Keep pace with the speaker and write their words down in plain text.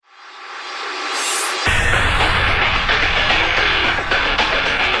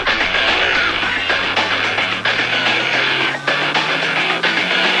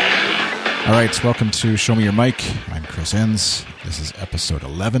All right, welcome to Show Me Your Mic. I'm Chris Enns. This is episode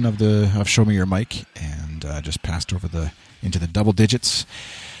 11 of Show Me Your Mic, and just passed over into the double digits.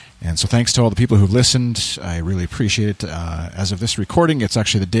 And so thanks to all the people who've listened. I really appreciate it. As of this recording, it's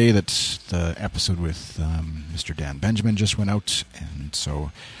actually the day that the episode with Mr. Dan Benjamin just went out, and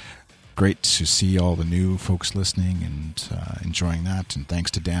so great to see all the new folks listening and enjoying that. And thanks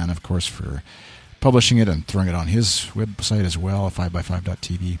to Dan, of course, for publishing it and throwing it on his website as well,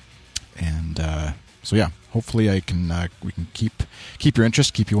 5x5.tv. And so yeah, hopefully we can keep your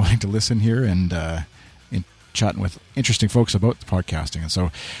interest, keep you wanting to listen here, and in chatting with interesting folks about the podcasting. And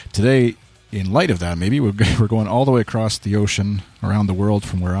so today, in light of that, maybe we're going all the way across the ocean, around the world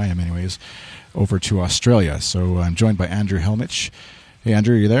from where I am anyways, over to Australia. So I'm joined by Andrew Helmich. Hey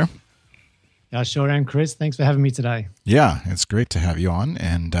Andrew, are you there? Yeah, sure am, Chris. Thanks for having me today. Yeah, it's great to have you on.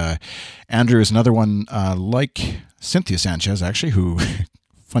 And Andrew is another one like Cynthia Sanchez, actually, who...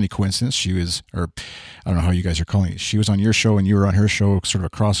 Funny coincidence, she was, or I don't know how you guys are calling it, she was on your show and you were on her show, sort of a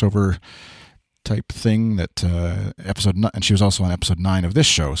crossover type thing, that episode, and she was also on episode 9 of this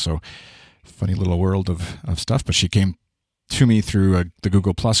show, so funny little world of stuff. But she came to me through the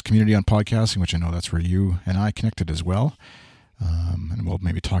Google Plus community on podcasting, which I know that's where you and I connected as well, and we'll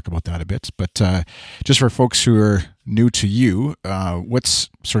maybe talk about that a bit. But just for folks who are new to you, what's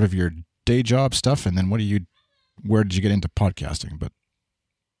sort of your day job stuff, and then where did you get into podcasting? But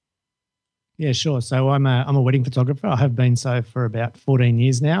yeah, sure. So I'm a wedding photographer. I have been so for about 14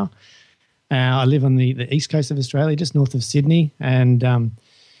 years now. I live on the east coast of Australia, just north of Sydney, and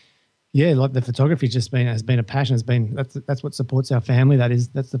like the photography has been a passion. That's what supports our family. That's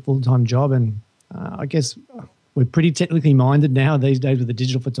the full-time job, and I guess we're pretty technically minded now these days with the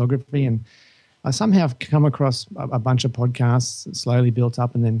digital photography. And I somehow have come across a bunch of podcasts that slowly built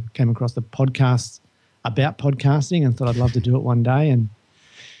up, and then came across the podcasts about podcasting, and thought I'd love to do it one day. And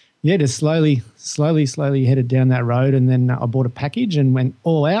yeah, just slowly headed down that road, and then I bought a package and went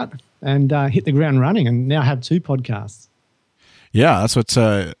all out and hit the ground running, and now have 2 podcasts. Yeah, that's what's.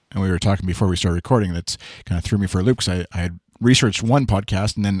 And we were talking before we started recording. That's kind of threw me for a loop, because I had researched one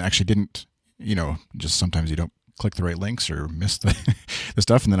podcast and then actually didn't. Just sometimes you don't click the right links or miss the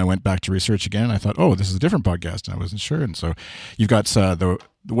stuff, and then I went back to research again. And I thought, oh, this is a different podcast, and I wasn't sure. And so you've got the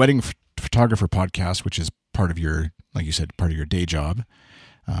Wedding Photographer podcast, which is part of your, like you said, part of your day job.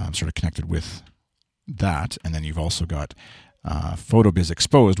 Sort of connected with that, and then you've also got PhotoBiz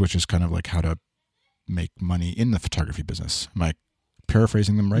Exposed, which is kind of like how to make money in the photography business. Am I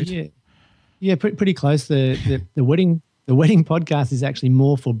paraphrasing them right? Yeah, pretty close. The wedding podcast is actually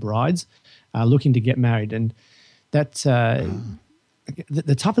more for brides looking to get married, and that's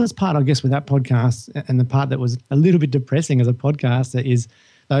the toughest part, I guess, with that podcast, and the part that was a little bit depressing as a podcaster, is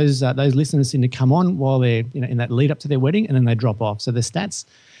those listeners seem to come on while they're in that lead up to their wedding, and then they drop off. So the stats,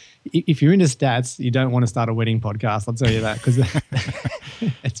 if you're into stats, you don't want to start a wedding podcast. I'll tell you that, because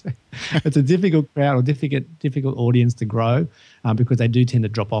it's a difficult crowd or difficult audience to grow, because they do tend to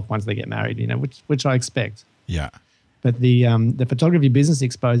drop off once they get married. Which I expect. Yeah. But the Photography Business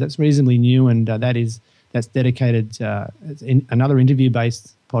Exposed, that's reasonably new, and that's dedicated. It's another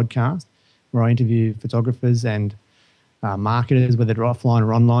interview-based podcast where I interview photographers and marketers, whether they're offline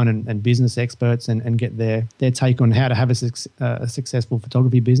or online, and business experts, and get their take on how to have a successful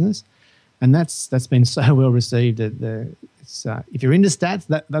photography business. And that's been so well received. If you're into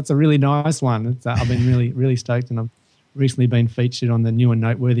stats, that's a really nice one. I've been really, really stoked, and I've recently been featured on the New and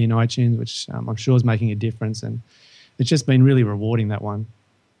Noteworthy in iTunes, which I'm sure is making a difference. And it's just been really rewarding, that one.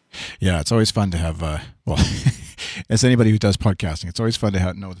 Yeah, it's always fun to have, as anybody who does podcasting, it's always fun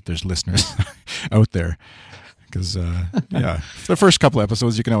to know that there's listeners out there. Because, the first couple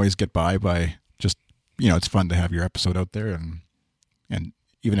episodes you can always get by just, it's fun to have your episode out there. And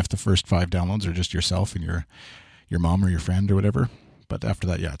even if the first 5 downloads are just yourself and your mom or your friend or whatever. But after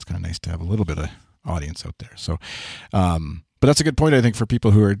that, it's kind of nice to have a little bit of audience out there. So, but that's a good point, I think, for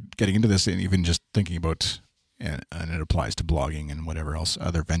people who are getting into this and even just thinking about, and it applies to blogging and whatever else,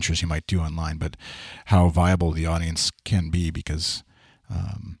 other ventures you might do online, but how viable the audience can be, because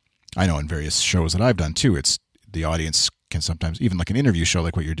I know in various shows that I've done too, the audience can sometimes, even like an interview show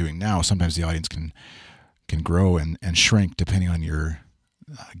like what you're doing now, sometimes the audience can grow and shrink depending on your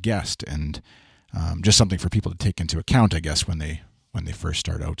guest, and just something for people to take into account, I guess, when they first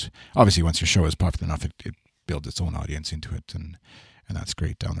start out. Obviously, once your show is popular enough, it builds its own audience into it, and that's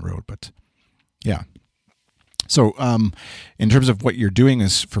great down the road. But yeah. So in terms of what you're doing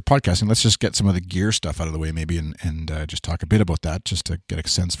is for podcasting, let's just get some of the gear stuff out of the way maybe, and just talk a bit about that, just to get a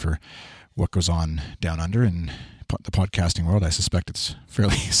sense for what goes on down under in the podcasting world. I suspect it's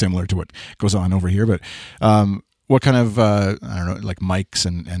fairly similar to what goes on over here. But what kind of I don't know, like mics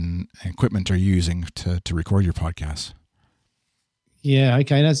and equipment are you using to record your podcasts? Yeah,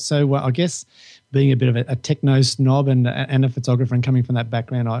 okay. So I guess being a bit of a techno snob and a photographer and coming from that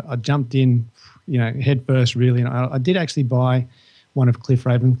background, I jumped in, head first really. And I did actually buy one of Cliff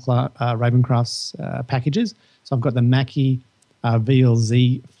Ravencroft's packages. So I've got the Mackie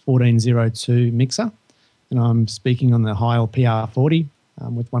VLZ 1402 mixer, and I'm speaking on the Heil PR40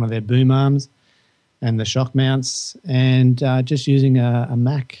 with one of their boom arms and the shock mounts, and just using a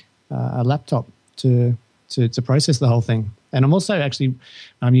Mac, a laptop to process the whole thing. And I'm also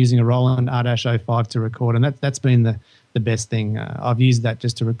I'm using a Roland R-05 to record, and that's been the best thing. I've used that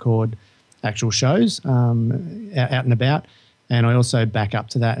just to record actual shows out and about, and I also back up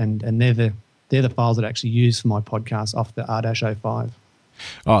to that, and they're the files that I actually use for my podcast off the R-05.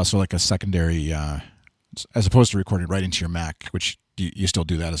 Oh, so like a secondary, as opposed to recording right into your Mac, which you still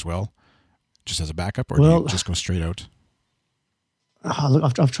do that as well, just as a backup, or do you just go straight out? Oh,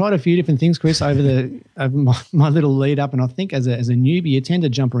 look, I've tried a few different things, Chris, over my little lead up, and I think as a newbie, you tend to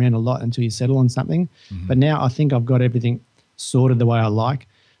jump around a lot until you settle on something. Mm-hmm. But now I think I've got everything sorted the way I like.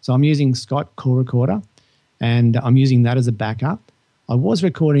 So I'm using Skype Call Recorder, and I'm using that as a backup. I was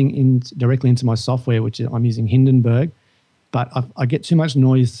recording directly into my software, which I'm using Hindenburg, but I get too much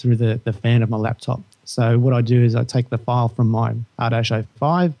noise through the fan of my laptop. So what I do is I take the file from my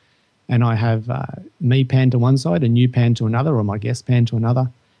R-05, and I have me pan to one side and you pan to another, or my guest pan to another,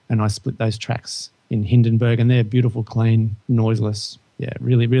 and I split those tracks in Hindenburg, and they're beautiful, clean, noiseless. Yeah,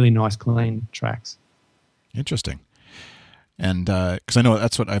 really, really nice, clean tracks. Interesting. And because I know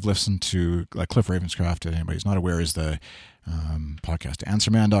that's what I've listened to, like Cliff Ravenscraft, if anybody's not aware, is the podcast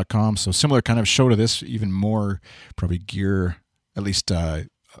answerman.com. So similar kind of show to this, even more probably gear, at least the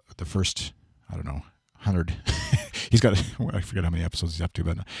first, 100. He's got, I forget how many episodes he's up to,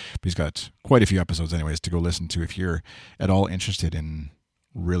 but he's got quite a few episodes anyways to go listen to if you're at all interested in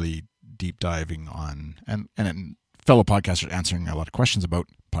really deep diving on, and fellow podcasters answering a lot of questions about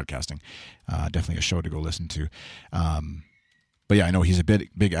podcasting. Definitely a show to go listen to. But yeah, I know he's a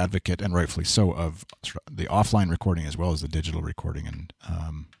big advocate, and rightfully so, of the offline recording as well as the digital recording, and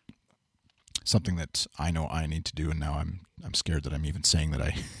something that I know I need to do, and now I'm scared that I'm even saying that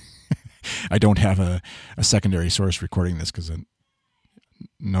I don't have a secondary source recording this, because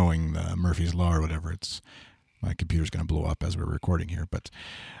knowing the Murphy's Law or whatever, my computer's going to blow up as we're recording here. But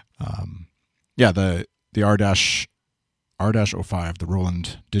yeah, the R-05, the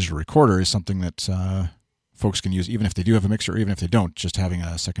Roland digital recorder, is something that folks can use even if they do have a mixer, or even if they don't. Just having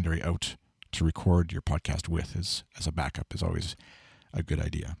a secondary out to record your podcast with as a backup is always a good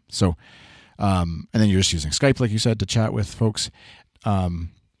idea. So, and then you're just using Skype, like you said, to chat with folks.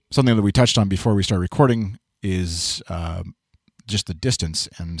 Something that we touched on before we start recording is just the distance,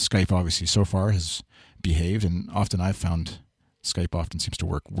 and Skype obviously so far has behaved, and often I've found Skype often seems to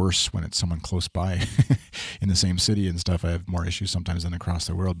work worse when it's someone close by in the same city and stuff. I have more issues sometimes than across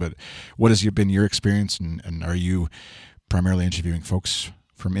the world. But what has been your experience, and are you primarily interviewing folks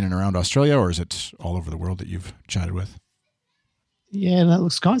from in and around Australia, or is it all over the world that you've chatted with? Yeah, that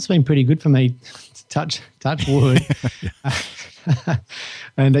looks Skype's been pretty good for me. Touch wood.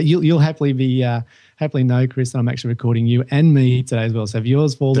 And you'll happily know, Chris, that I'm actually recording you and me today as well. So if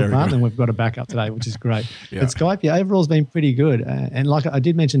yours falls apart, then we've got a backup today, which is great. Yeah. But Skype, overall has been pretty good. And like I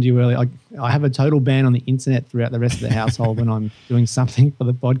did mention to you earlier, I have a total ban on the internet throughout the rest of the household when I'm doing something for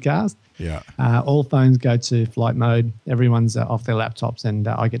the podcast. Yeah. All phones go to flight mode. Everyone's off their laptops, and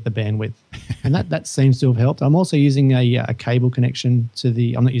I get the bandwidth. And that seems to have helped. I'm also using a cable connection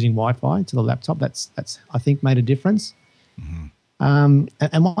I'm not using Wi-Fi to the laptop. That's I think made a difference. Mm-hmm.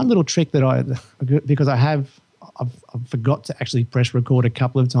 And one little trick that because I've forgot to actually press record a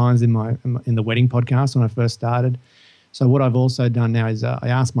couple of times in the wedding podcast when I first started. So what I've also done now is I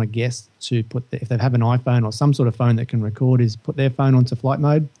ask my guests to if they have an iPhone or some sort of phone that can record, is put their phone onto flight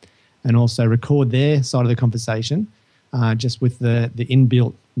mode, and also record their side of the conversation, just with the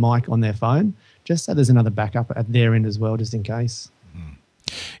inbuilt mic on their phone, just so there's another backup at their end as well, just in case.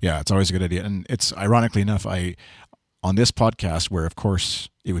 Yeah, it's always a good idea. And it's ironically enough, on this podcast, where of course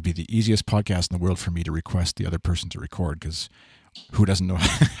it would be the easiest podcast in the world for me to request the other person to record, because who doesn't know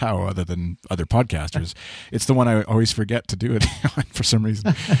how other than other podcasters? It's the one I always forget to do it on for some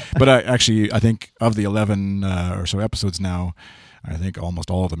reason. But I think of the 11 or so episodes now, I think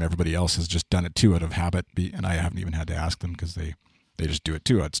almost all of them, everybody else has just done it too out of habit, and I haven't even had to ask them, because they just do it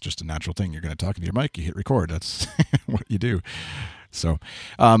too. It's just a natural thing. You're going to talk into your mic, you hit record. That's what you do. So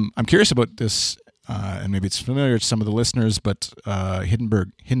I'm curious about this, and maybe it's familiar to some of the listeners, but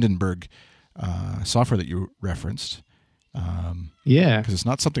Hindenburg software that you referenced, Yeah. Because it's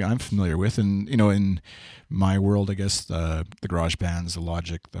not something I'm familiar with. And, in my world, I guess the GarageBands, the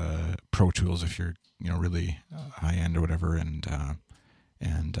Logic, the Pro Tools, if you're, really high end or whatever. And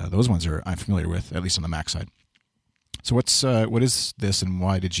those ones I'm familiar with, at least on the Mac side. So what is this, and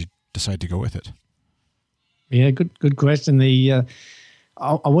why did you decide to go with it? Yeah, good question.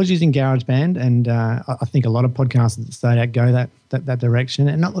 I was using GarageBand, and I think a lot of podcasters that start out go that direction.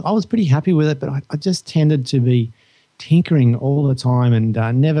 And I was pretty happy with it, but I just tended to be tinkering all the time and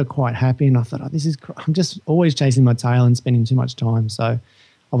never quite happy. And I thought, I'm just always chasing my tail and spending too much time. So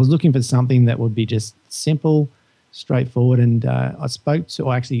I was looking for something that would be just simple, straightforward. And I spoke to,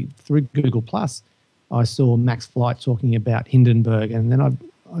 or actually through Google Plus, I saw Max Flight talking about Hindenburg, and then I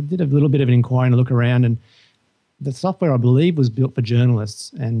did a little bit of an inquiry and a look around, and the software, I believe, was built for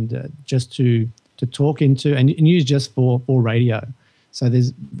journalists and just to talk into and use just for radio. So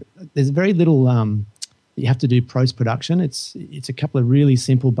there's very little you have to do post-production. It's a couple of really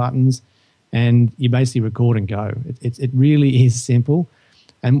simple buttons, and you basically record and go. It really is simple.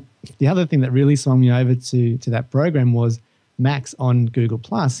 And the other thing that really swung me over to that program was Max on Google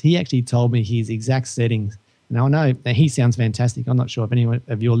Plus. He actually told me his exact settings. Now I know that he sounds fantastic. I'm not sure if anyone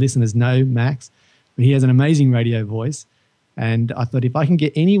of your listeners know Max, but he has an amazing radio voice. And I thought if I can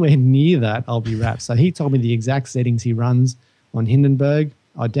get anywhere near that, I'll be wrapped. So he told me the exact settings he runs on Hindenburg.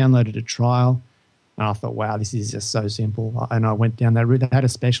 I downloaded a trial, and I thought, wow, this is just so simple. And I went down that route. They had a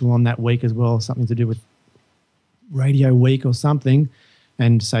special on that week as well, something to do with Radio Week or something,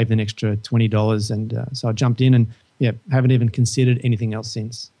 and saved an extra $20. And so I jumped in and, haven't even considered anything else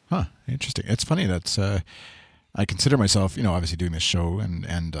since. Huh, interesting. It's funny that I consider myself, obviously doing this show and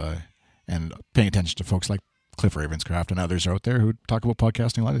paying attention to folks like Cliff Ravenscraft and others out there who talk about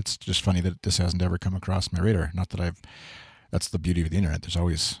podcasting a lot. It's just funny that this hasn't ever come across my radar. Not that that's the beauty of the internet. There's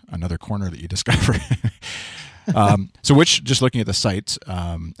always another corner that you discover. So just looking at the site,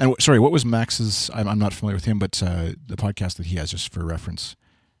 and sorry, what was Max's, I'm not familiar with him, but the podcast that he has, just for reference.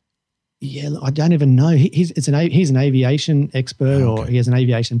 Yeah, I don't even know. He's an aviation expert, or he has an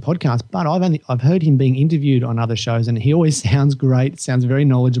aviation podcast. But I've heard him being interviewed on other shows, and he always sounds great. Sounds very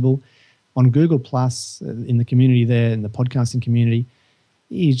knowledgeable. On Google Plus, in the community there, in the podcasting community,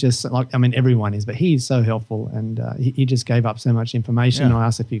 he's just everyone is, but he's so helpful, and he just gave up so much information. Yeah. I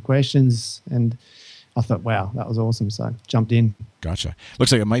asked a few questions, and I thought, wow, that was awesome. So jumped in. Gotcha.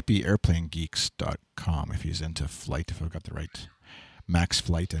 Looks like it might be airplanegeeks.com if he's into flight, if I've got the right. Max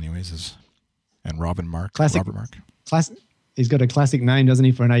Flight, anyways, and Robert Mark. Classic. He's got a classic name, doesn't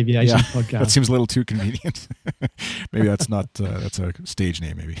he, for an aviation podcast? That seems a little too convenient. Maybe that's not. That's a stage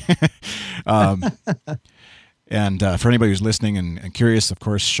name, maybe. And for anybody who's listening and curious, of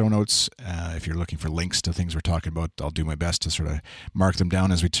course, show notes. If you're looking for links to things we're talking about, I'll do my best to sort of mark them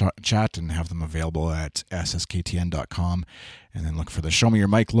down as we chat and have them available at sskTN.com. And then look for the Show Me Your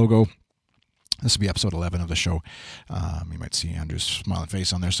Mic logo. This will be episode 11 of the show. You might see Andrew's smiling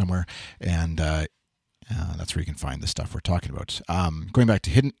face on there somewhere. And that's where you can find the stuff we're talking about. Going back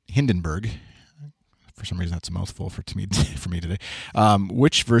to Hindenburg, for some reason that's a mouthful for me today.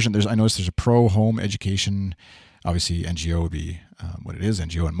 Which version? I noticed there's a Pro, Home, Education. Obviously, NGO would be what it is,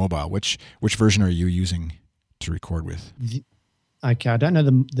 NGO and mobile. Which version are you using to record with? Okay, I don't know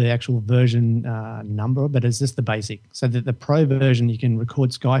the actual version number, but it's just the basic. So the Pro version, you can record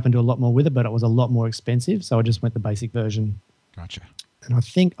Skype and do a lot more with it, but it was a lot more expensive. So I just went the basic version. Gotcha. And I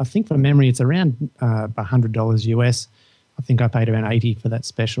think from memory, it's around $100 US. I think I paid around $80 for that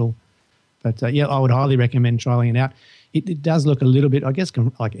special. But I would highly recommend trialing it out. It does look a little bit, I guess,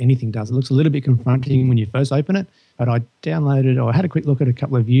 like anything does. It looks a little bit confronting when you first open it. But I had a quick look at a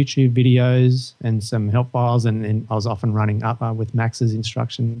couple of YouTube videos and some help files, and I was off and running up with Max's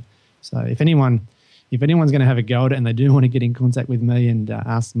instruction. So if anyone's going to have a go at it and they do want to get in contact with me and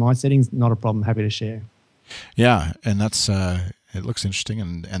ask my settings, not a problem. Happy to share. Yeah, and that's it looks interesting,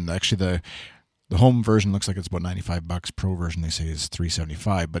 and actually the home version looks like it's about $95. Pro version they say is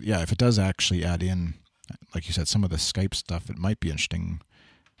 $375. But yeah, if it does actually add in, like you said, some of the Skype stuff, it might be interesting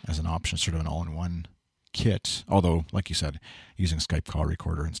as an option, sort of an all-in-one kit. Although, like you said, using Skype call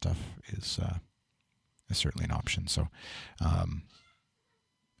recorder and stuff is certainly an option. So,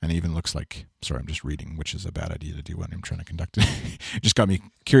 and it even looks like, sorry, I'm just reading, which is a bad idea to do when I'm trying to conduct it. It just got me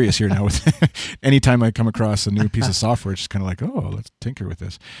curious here now. With anytime I come across a new piece of software, it's just kind of like, oh, let's tinker with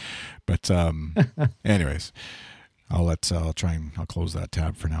this. But anyways, I'll close that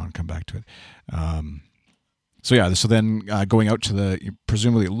tab for now and come back to it. So then going out to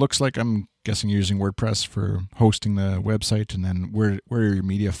presumably it looks like, I'm guessing you're using WordPress for hosting the website, and then where are your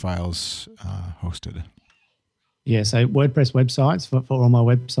media files hosted? Yeah, so WordPress websites for all my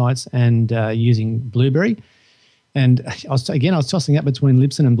websites, and using Blueberry. And I was tossing up between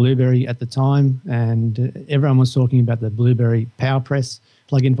Libsyn and Blueberry at the time, and everyone was talking about the Blueberry PowerPress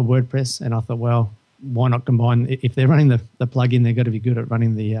plugin for WordPress. And I thought, well, why not combine? If they're running the plugin, they've got to be good at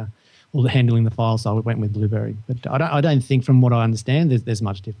running the handling the file. So I went with Blueberry. But I don't think, from what I understand, there's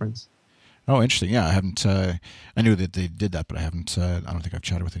much difference. Oh, interesting. Yeah, I haven't. I knew that they did that, but I haven't. I don't think I've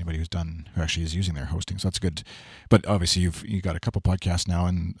chatted with anybody who actually is using their hosting. So that's good. But obviously, you got a couple podcasts now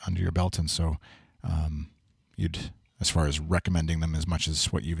and under your belt, and so you'd, as far as recommending them as much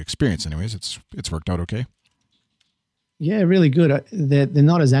as what you've experienced, anyways, it's worked out okay. Yeah, really good. They're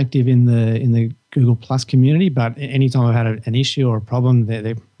not as active in the Google Plus community, but anytime I've had an issue or a problem,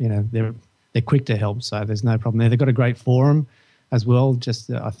 they're quick to help. So there's no problem there. They've got a great forum as well, just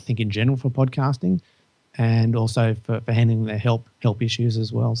I think in general for podcasting, and also for handling their help issues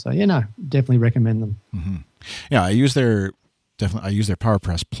as well. So definitely recommend them. Mm-hmm. Yeah, I use their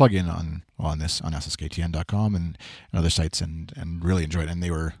PowerPress plugin on SSKTN.com and other sites, and really enjoyed it. And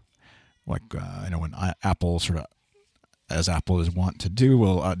they were like, I know when Apple sort of, as Apple is wont to do,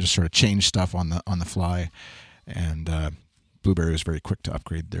 will just sort of change stuff on the fly, and Blueberry was very quick to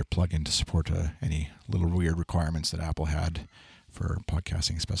upgrade their plugin to support any little weird requirements that Apple had for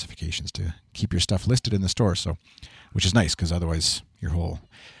podcasting specifications to keep your stuff listed in the store. So, which is nice, because otherwise your whole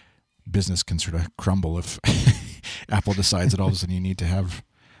business can sort of crumble if Apple decides that all of a sudden you need to have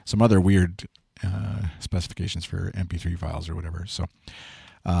some other weird specifications for MP3 files or whatever. So,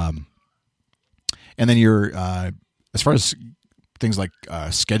 and then you're as far as things like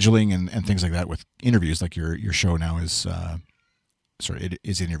scheduling and things like that with interviews, like your show now is it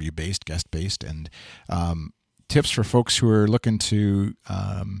is interview based, guest based, and tips for folks who are looking to,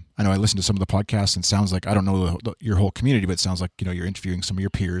 I know I listened to some of the podcasts, and it sounds like, I don't know your whole community, but it sounds like, you're interviewing some of your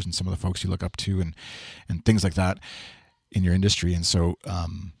peers and some of the folks you look up to and things like that in your industry. And so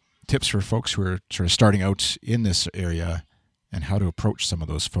tips for folks who are sort of starting out in this area and how to approach some of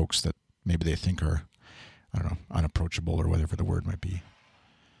those folks that maybe they think are, I don't know, unapproachable or whatever the word might be.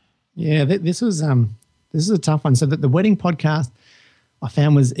 Yeah, this is a tough one. So the wedding podcast I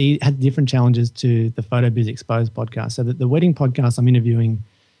found had different challenges to the PhotoBiz Exposed podcast. So the wedding podcast, I'm interviewing,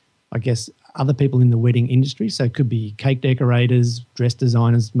 I guess, other people in the wedding industry. So it could be cake decorators, dress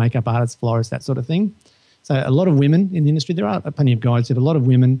designers, makeup artists, florists, that sort of thing. So a lot of women in the industry. There are plenty of guys, but a lot of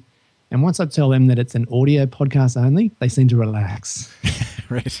women. And once I tell them that it's an audio podcast only, they seem to relax.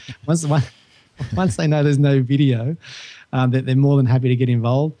 Right. Once they know there's no video, they're more than happy to get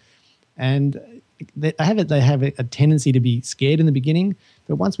involved. And they have a tendency to be scared in the beginning,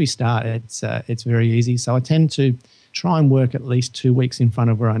 but once we start, it's very easy. So I tend to try and work at least 2 weeks in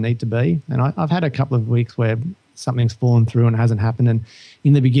front of where I need to be. And I've had a couple of weeks where something's fallen through and hasn't happened. And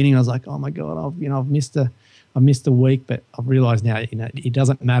in the beginning, I was like, oh my God, I've missed a week, but I've realized now, it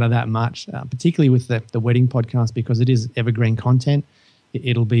doesn't matter that much, particularly with the wedding podcast, because it is evergreen content.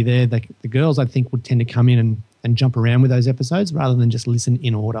 It'll be there. The girls, I think, would tend to come in and jump around with those episodes rather than just listen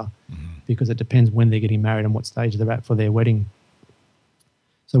in order, because it depends when they're getting married and what stage they're at for their wedding.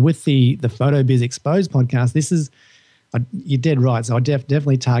 So with the PhotoBiz Exposed podcast, this is, you're dead right. So I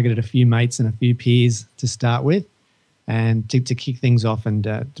definitely targeted a few mates and a few peers to start with, and to kick things off and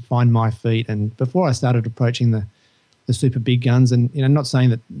to find my feet. And before I started approaching the super big guns, and not saying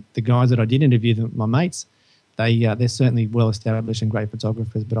that the guys that I did interview, my mates, they're certainly well established and great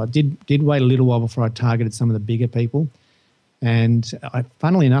photographers, but I did wait a little while before I targeted some of the bigger people. And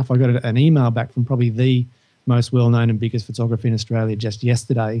funnily enough, I got an email back from probably the most well-known and biggest photographer in Australia just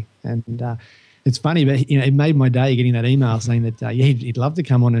yesterday. And it's funny, but it made my day getting that email saying that he'd love to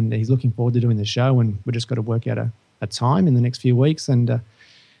come on and he's looking forward to doing the show, and we've just got to work out a time in the next few weeks. And I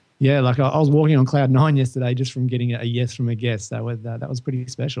was walking on cloud 9 yesterday just from getting a yes from a guest. That was pretty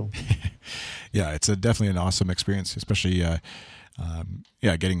special. Yeah, it's definitely an awesome experience, especially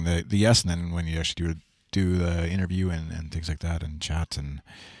getting the yes, and then when you actually do the interview and things like that, and chat and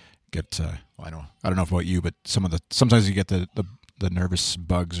get. I don't know about you, but sometimes you get the nervous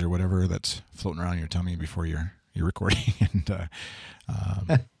bugs or whatever that's floating around your tummy before you're recording, and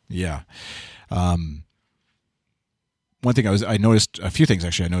yeah. One thing I noticed, a few things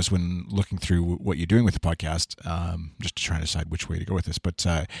actually I noticed when looking through what you're doing with the podcast, just to try and decide which way to go with this, but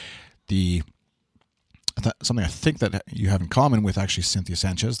something I think that you have in common with actually Cynthia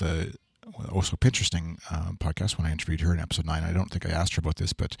Sanchez, the Also Pinteresting podcast, when I interviewed her in episode 9. I don't think I asked her about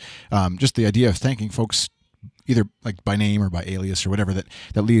this, but just the idea of thanking folks either like by name or by alias or whatever that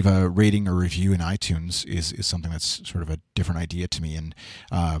leave a rating or review in iTunes is something that's sort of a different idea to me. And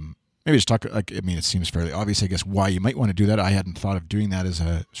maybe just talk, it seems fairly obvious, I guess, why you might want to do that. I hadn't thought of doing that as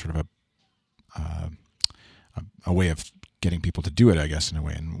a sort of a way of getting people to do it, I guess, in a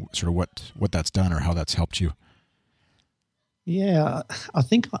way, and sort of what that's done or how that's helped you. Yeah, I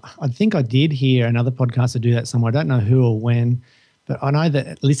think I did hear another podcaster do that somewhere. I don't know who or when, but I know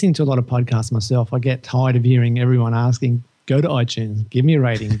that listening to a lot of podcasts myself, I get tired of hearing everyone asking, "Go to iTunes, give me a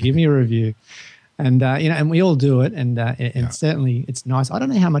rating, give me a review," and and we all do it, and certainly it's nice. I don't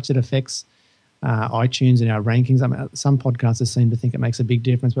know how much it affects iTunes and our rankings. I mean, some podcasters seem to think it makes a big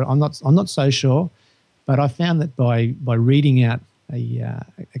difference, but I'm not so sure. But I found that by reading out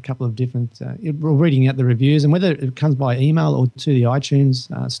a couple of different, reading out the reviews, and whether it comes by email or to the iTunes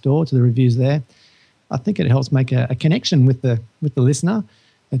store, to the reviews there, I think it helps make a connection with the listener.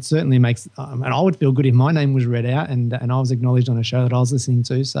 It certainly makes, and I would feel good if my name was read out and I was acknowledged on a show that I was listening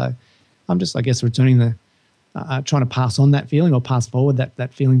to. So I'm just, I guess, returning trying to pass on that feeling, or pass forward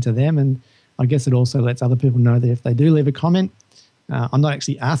that feeling to them. And I guess it also lets other people know that if they do leave a comment, I'm not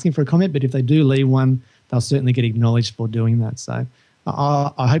actually asking for a comment, but if they do leave one, they'll certainly get acknowledged for doing that. So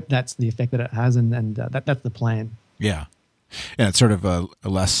I hope that's the effect that it has, and that's the plan. Yeah, and it's sort of a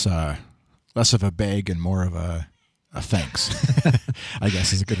less of a beg and more of a thanks. I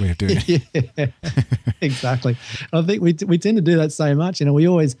guess is a good way of doing it. Yeah, exactly. I think we tend to do that so much. We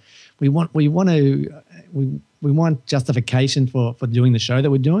want justification for doing the show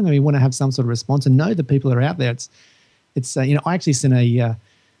that we're doing, and we want to have some sort of response and know that people are out there. It's I actually sent a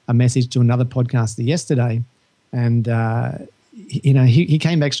message to another podcaster yesterday, and he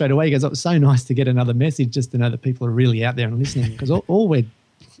came back straight away. He goes, "Oh, it was so nice to get another message, just to know that people are really out there and listening." Because all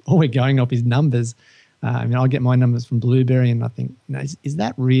we're going off is numbers. I get my numbers from Blueberry, and I think, is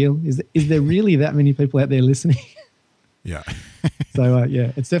that real? Is there really that many people out there listening? Yeah. So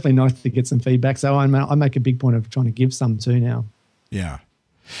it's definitely nice to get some feedback. So I make a big point of trying to give some too now. Yeah,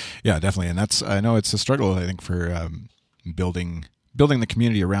 definitely, and I know it's a struggle. I think for building the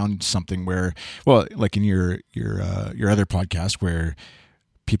community around something where, well, like in your other podcast, where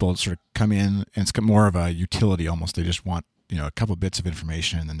people sort of come in and it's more of a utility almost. They just want a couple of bits of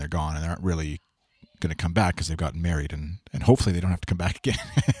information and then they're gone, and they aren't really going to come back because they've gotten married, and hopefully they don't have to come back again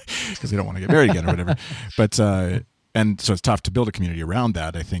because they don't want to get married again or whatever. But and so it's tough to build a community around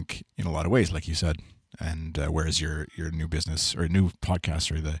that, I think, in a lot of ways, like you said. And whereas your new business or new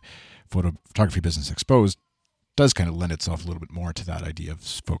podcast, or the photography business Exposed, does kind of lend itself a little bit more to that idea of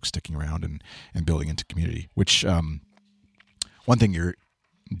folks sticking around and building into community, which one thing you're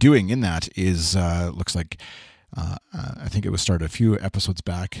doing in that is looks like I think it was started a few episodes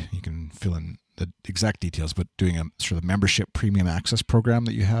back. You can fill in the exact details, but doing a sort of membership premium access program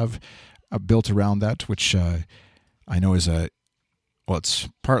that you have built around that, which I know is it's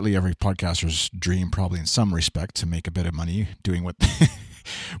partly every podcaster's dream, probably in some respect, to make a bit of money doing what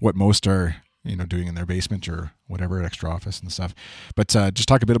what most are doing in their basement or whatever, extra office and stuff. But just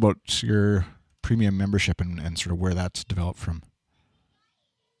talk a bit about your premium membership and sort of where that's developed from.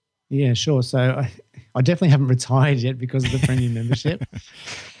 Yeah, sure. So I definitely haven't retired yet because of the premium membership.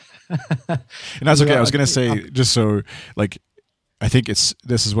 And that's okay. I was going to say, just so, like, I think this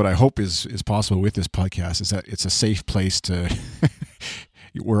is what I hope is possible with this podcast, is that it's a safe place to,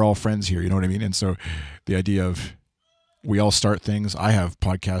 we're all friends here, you know what I mean? And so the idea of, we all start things. I have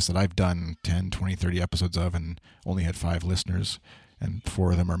podcasts that I've done 10, 20, 30 episodes of and only had 5 listeners, and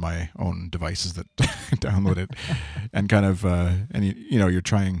 4 of them are my own devices that download it. And kind of, you're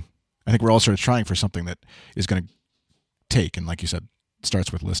trying, I think we're all sort of trying for something that is going to take, and like you said,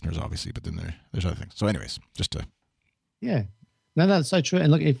 starts with listeners, obviously, but then there's other things. So anyways, just to... Yeah. No, that's so true.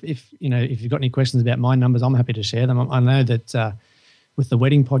 And look, if you've got any questions about my numbers, I'm happy to share them. I know that with the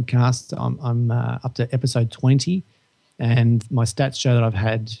wedding podcast, I'm up to episode 20, and my stats show that I've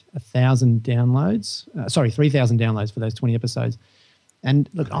had 3,000 downloads for those 20 episodes. And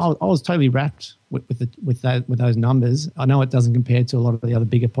look, I was totally wrapped with those numbers. I know it doesn't compare to a lot of the other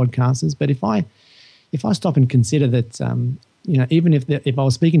bigger podcasters, but if I stop and consider that, even if I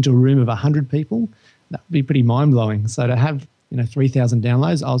was speaking to a room of 100 people, that would be pretty mind blowing. So to have 3,000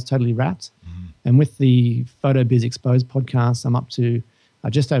 downloads, I was totally wrapped. Mm-hmm. And with the PhotoBiz Exposed podcast, I'm up to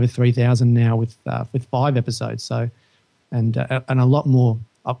just over 3,000 now with 5 episodes. So and a lot more.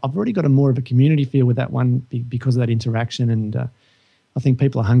 I've already got more of a community feel with that one because of that interaction, and I think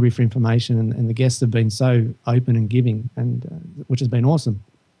people are hungry for information, and the guests have been so open and giving, and which has been awesome.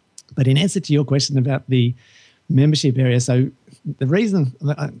 But in answer to your question about the membership area, so the reason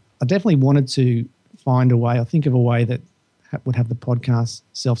I definitely wanted to find a way, I think of a way that would have the podcast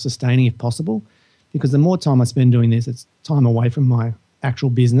self-sustaining if possible, because the more time I spend doing this, it's time away from my actual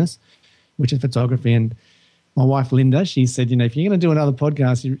business, which is photography. And my wife, Linda, she said, if you're going to do another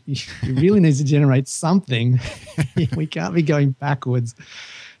podcast, you really need to generate something. We can't be going backwards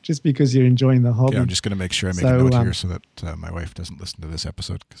just because you're enjoying the hobby. Yeah, I'm just going to make sure I make a note here so that my wife doesn't listen to this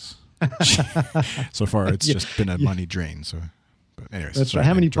episode, because so far it's just been a money drain. So But anyways, That's right.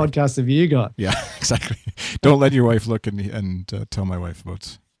 How many podcasts have you got? Yeah, exactly. Don't let your wife look and tell my wife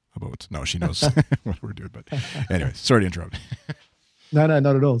about. No, she knows what we're doing. But anyway, sorry to interrupt. No,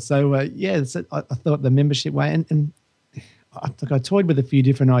 not at all. So I thought the membership way, and I toyed with a few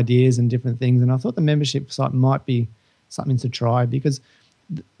different ideas and different things, and I thought the membership site might be something to try, because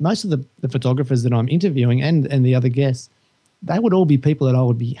most of the photographers that I'm interviewing and the other guests, they would all be people that I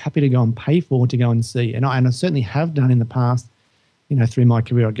would be happy to go and pay for to go and see. And I certainly have done in the past, through my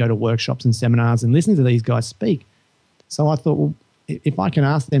career. I'd go to workshops and seminars and listen to these guys speak. So I thought, well, if I can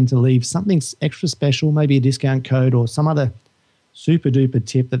ask them to leave something extra special, maybe a discount code or some other super duper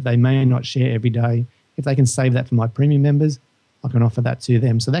tip that they may not share every day, if they can save that for my premium members, I can offer that to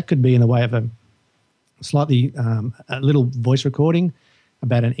them. So that could be in the way of a slightly a little voice recording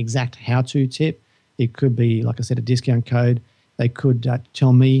about an exact how-to tip. It could be, like I said, a discount code. They could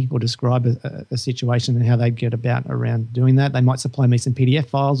tell me or describe a situation and how they'd get about around doing that. They might supply me some PDF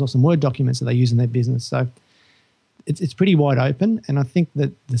files or some Word documents that they use in their business. So it's pretty wide open. And I think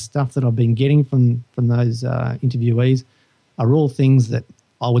that the stuff that I've been getting from those interviewees are all things that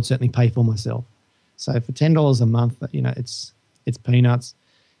I would certainly pay for myself. So for $10 a month, it's peanuts.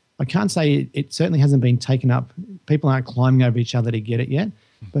 I can't say it certainly hasn't been taken up. People aren't climbing over each other to get it yet.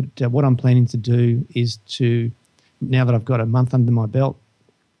 But what I'm planning to do is to, now that I've got a month under my belt,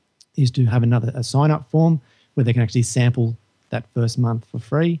 is to have a sign-up form where they can actually sample that first month for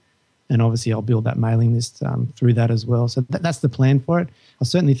free. And obviously I'll build that mailing list through that as well. So that's the plan for it. I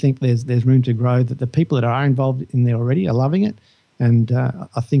certainly think there's room to grow, that the people that are involved in there already are loving it. And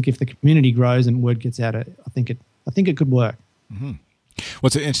I think if the community grows and word gets out, I think it could work. Mm-hmm.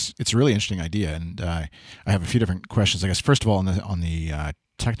 Well, it's a really interesting idea, and I have a few different questions. I guess first of all, on the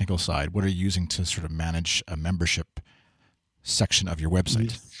technical side, what are you using to sort of manage a membership section of your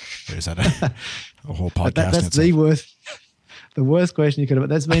website? Or is that a whole podcast? That's the worst question you could have.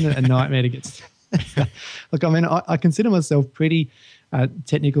 That's been a nightmare to get. Look, I mean, I consider myself pretty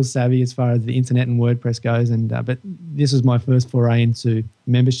technical savvy as far as the internet and WordPress goes, but this was my first foray into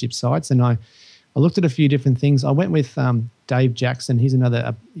membership sites, and I looked at a few different things. I went with Dave Jackson. He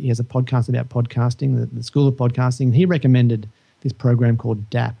has a podcast about podcasting, the School of Podcasting. He recommended this program called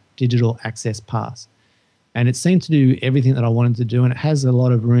DAP, Digital Access Pass. And it seemed to do everything that I wanted to do, and it has a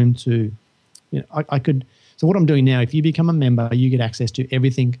lot of room to, so what I'm doing now, if you become a member, you get access to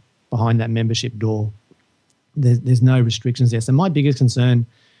everything behind that membership door. There's no restrictions there. So my biggest concern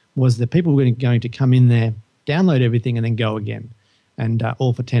was that people were going to come in there, download everything, and then go again, and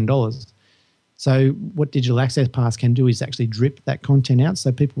all for $10. So what Digital Access Pass can do is actually drip that content out,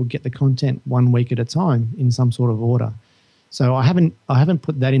 so people will get the content 1 week at a time in some sort of order. So I haven't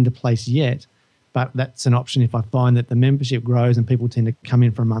put that into place yet, but that's an option if I find that the membership grows and people tend to come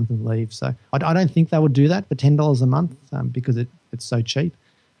in for a month and leave. So I don't think they would do that for $10 a month because it's so cheap,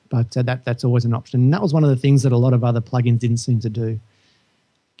 but that's always an option. And that was one of the things that a lot of other plugins didn't seem to do.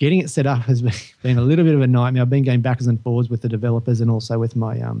 Getting it set up has been a little bit of a nightmare. I've been going backwards and forwards with the developers and also with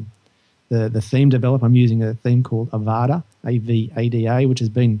my the theme developer. I'm using a theme called Avada, AVADA, which has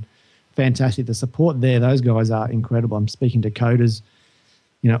been fantastic. The support there, those guys are incredible. I'm speaking to coders,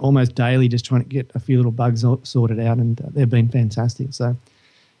 almost daily, just trying to get a few little bugs sorted out, and they've been fantastic. So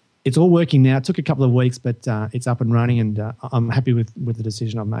it's all working now. It took a couple of weeks, but it's up and running, and I'm happy with the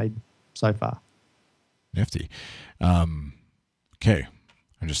decision I've made so far. Nifty. Okay.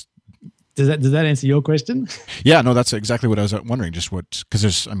 Does that answer your question? Yeah, no, that's exactly what I was wondering. Just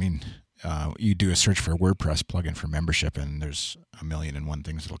because you do a search for a WordPress plugin for membership, and there's 1,000,001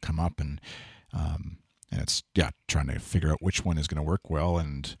 things that'll come up, and it's trying to figure out which one is going to work well,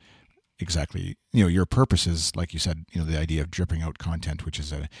 and exactly your purpose is, like you said, the idea of dripping out content, which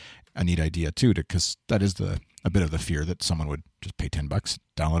is a neat idea too, because that is a bit of the fear that someone would just pay $10,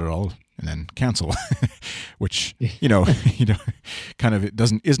 download it all, and then cancel, which kind of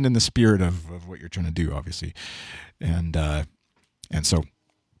isn't in the spirit of what you're trying to do, obviously, and so.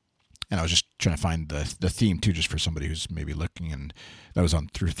 And I was just trying to find the theme too, just for somebody who's maybe looking, and that was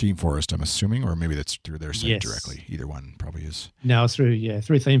through ThemeForest, I'm assuming, or maybe that's through their site directly. Either one probably is. No, it's through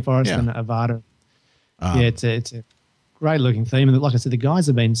ThemeForest and Avada. It's a great looking theme, and like I said, the guys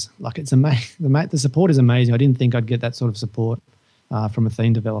have been like, it's amazing. The support is amazing. I didn't think I'd get that sort of support from a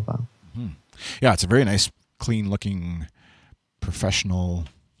theme developer. Mm-hmm. Yeah, it's a very nice, clean looking, professional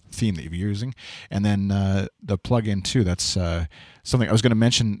theme that you're using, and then the plugin too. That's something I was going to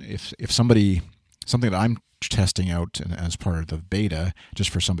mention. If something that I'm testing out and as part of the beta, just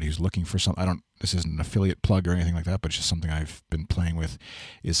for somebody who's looking for something. This isn't an affiliate plug or anything like that, but it's just something I've been playing with.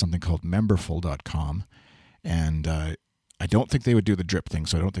 Is something called Memberful.com, and I don't think they would do the drip thing,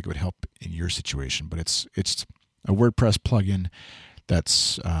 so I don't think it would help in your situation. But it's a WordPress plugin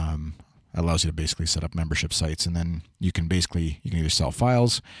that's allows you to basically set up membership sites, and then you can either sell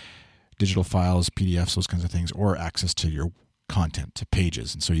files, digital files, PDFs, those kinds of things, or access to your content, to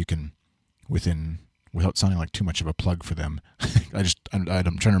pages. And so you can, without sounding like too much of a plug for them, I'm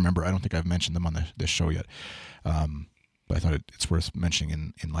trying to remember, I don't think I've mentioned them on this show yet, but I thought it's worth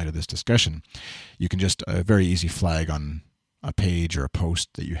mentioning in light of this discussion. You can just a very easy flag on a page or a post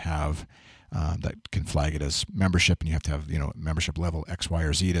that you have that can flag it as membership, and you have to have membership level X, Y,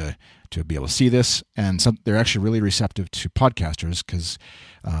 or Z to be able to see this. And they're actually really receptive to podcasters, because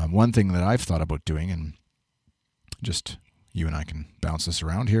one thing that I've thought about doing, and just you and I can bounce this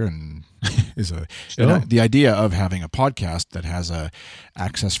around here, and is the idea of having a podcast that has a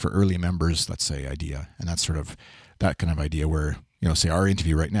access for early members, let's say, idea. And that's sort of that kind of idea where, say our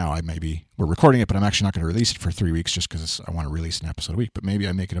interview right now, we're recording it, but I'm actually not going to release it for 3 weeks just because I want to release an episode a week. But maybe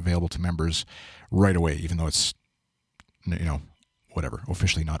I make it available to members right away, even though it's,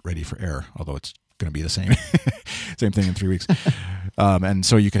 officially not ready for air, although it's going to be the same thing in 3 weeks. And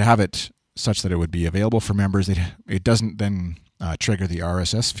so you could have it such that it would be available for members. It doesn't then trigger the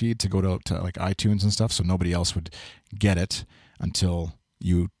RSS feed to go to like iTunes and stuff, so nobody else would get it until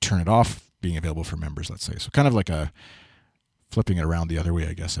you turn it off being available for members, let's say. So kind of like flipping it around the other way,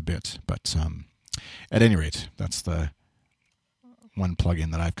 I guess, a bit. But at any rate, that's the one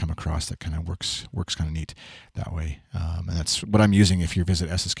plugin that I've come across that kind of works kind of neat that way. And that's what I'm using. If you visit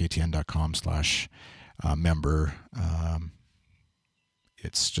sskTN.com/member,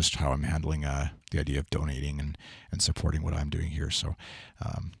 it's just how I'm handling the idea of donating and supporting what I'm doing here. So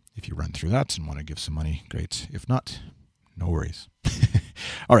if you run through that and want to give some money, great. If not, no worries.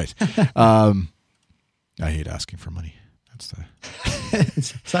 All right. I hate asking for money. That's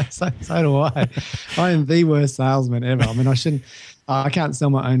so do I. I am the worst salesman ever. I mean, I can't sell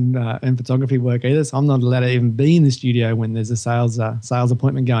my own photography work either, so I'm not allowed to even be in the studio when there's a sales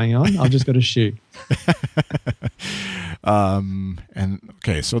appointment going on. I've just got to shoot. And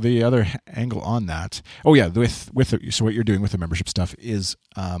okay, so the other angle on that, so what you're doing with the membership stuff is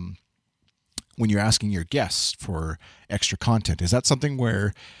when you're asking your guests for extra content, is that something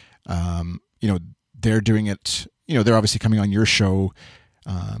where they're doing it, they're obviously coming on your show,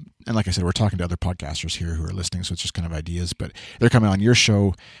 and like I said, we're talking to other podcasters here who are listening, so it's just kind of ideas, but they're coming on your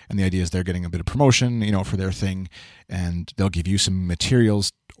show, and the idea is they're getting a bit of promotion, for their thing, and they'll give you some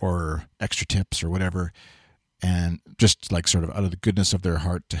materials or extra tips or whatever, and just like sort of out of the goodness of their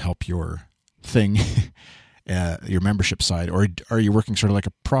heart to help your thing, your membership side, or are you working sort of like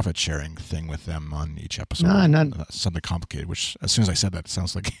a profit sharing thing with them on each episode? No. Something complicated, which as soon as I said that, it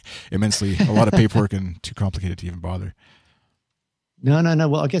sounds like immensely a lot of paperwork and too complicated to even bother. No.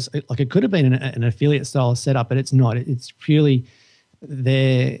 Well, I guess it could have been an affiliate style setup, but it's not. It's purely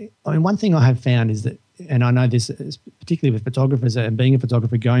there. I mean, one thing I have found is that, and I know this is particularly with photographers and being a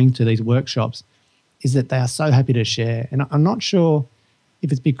photographer going to these workshops, is that they are so happy to share. And I'm not sure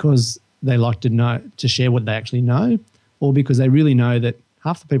if it's because they like to share what they actually know, or because they really know that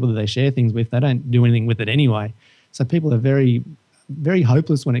half the people that they share things with, they don't do anything with it anyway. So people are very, very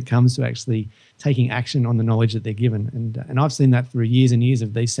hopeless when it comes to actually taking action on the knowledge that they're given. And I've seen that through years and years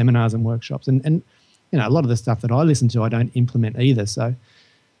of these seminars and workshops. And a lot of the stuff that I listen to, I don't implement either. So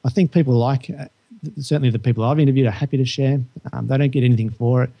I think people certainly the people I've interviewed are happy to share. They don't get anything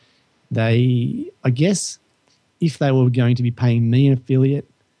for it. I guess if they were going to be paying me an affiliate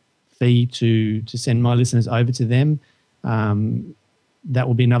fee to send my listeners over to them, that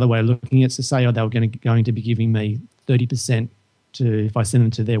would be another way of looking at it. So say they were going to be giving me 30% if I send them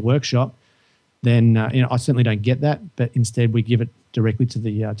to their workshop, then I certainly don't get that. But instead, we give it directly to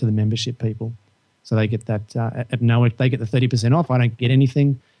the membership people, so they get that. They get the 30% off. I don't get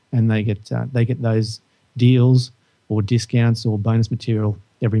anything, and they get those deals or discounts or bonus material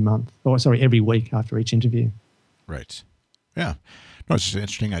every week after each interview. Right. Yeah. No, it's just an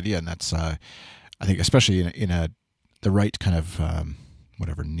interesting idea, and that's I think especially in the right kind of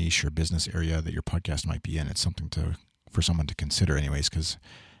whatever niche or business area that your podcast might be in, it's something for someone to consider, anyways, because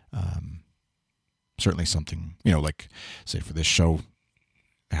certainly something like say for this show,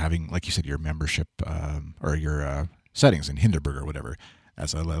 having, like you said, your membership or your settings in Hindenburg or whatever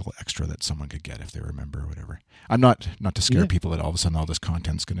as a little extra that someone could get if they were a member or whatever. I'm not to scare people that all of a sudden all this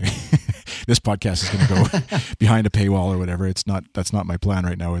content's going to, this podcast is going to go behind a paywall or whatever. That's not my plan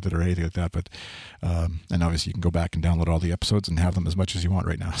right now with it or anything like that. But, and obviously you can go back and download all the episodes and have them as much as you want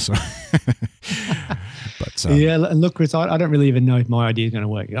right now. So, but yeah, and look, Chris, I don't really even know if my idea is going to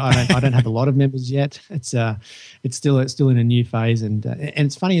work. I don't have a lot of members yet. It's still in a new phase. And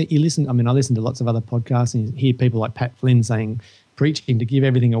it's funny, I listen to lots of other podcasts and you hear people like Pat Flynn preaching to give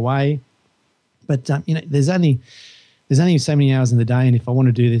everything away. But there's only so many hours in the day, and if I want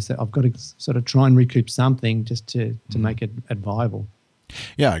to do this, I've got to sort of try and recoup something just to make it viable.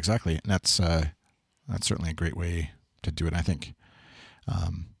 Yeah, exactly. And that's certainly a great way to do it. I think,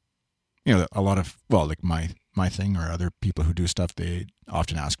 a lot of, like my thing or other people who do stuff, they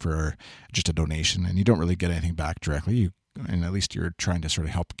often ask for just a donation, and you don't really get anything back directly. And at least you're trying to sort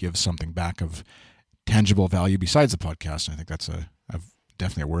of help give something back of tangible value besides the podcast. And I think that's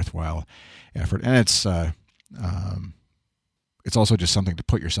definitely a worthwhile effort. And it's also just something to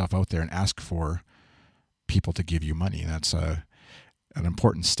put yourself out there and ask for people to give you money. That's an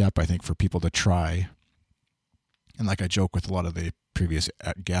important step, I think, for people to try. And like I joke with a lot of the previous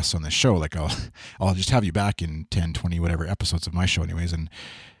guests on the show, like I'll just have you back in 10, 20, whatever episodes of my show anyways, and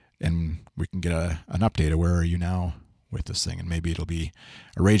we can get an update of where are you now with this thing, and maybe it'll be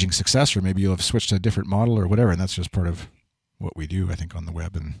a raging success, or maybe you'll have switched to a different model or whatever, and that's just part of what we do, I think, on the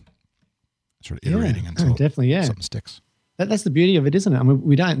web, and sort of iterating until definitely, something sticks. That's the beauty of it, isn't it? I mean,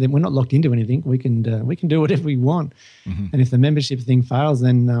 we're not locked into anything. We can do whatever we want. Mm-hmm. And if the membership thing fails,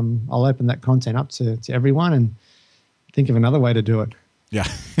 then I'll open that content up to everyone and think of another way to do it. Yeah,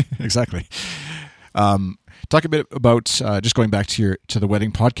 exactly. Talk a bit about just going back to the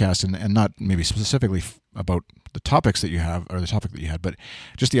wedding podcast, and not maybe specifically about the topics that you have or the topic that you had, but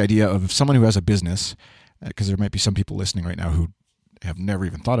just the idea of someone who has a business, because there might be some people listening right now who have never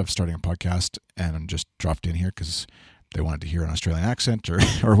even thought of starting a podcast and just dropped in here because they wanted to hear an Australian accent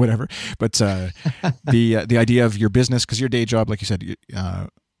or whatever. But the idea of your business, because your day job, like you said,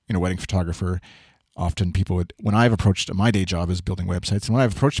 wedding photographer. Often people would, when I've approached, my day job is building websites, and when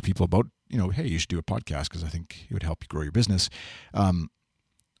I've approached people about, hey, you should do a podcast because I think it would help you grow your business,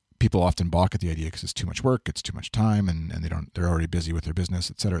 people often balk at the idea because it's too much work, it's too much time, and they're already busy with their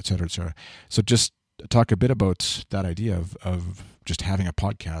business, et cetera, et cetera, et cetera. So just talk a bit about that idea of just having a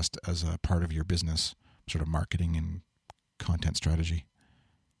podcast as a part of your business, sort of marketing and content strategy.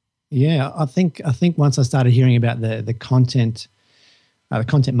 Yeah, I think once I started hearing about the content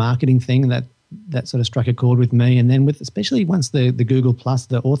marketing thing, that sort of struck a chord with me. And then especially once the Google Plus,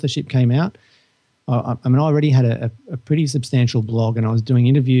 the authorship came out, I already had a pretty substantial blog, and I was doing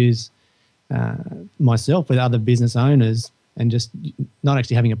interviews myself with other business owners, and just not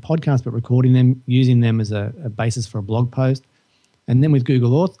actually having a podcast, but recording them, using them as a basis for a blog post. And then with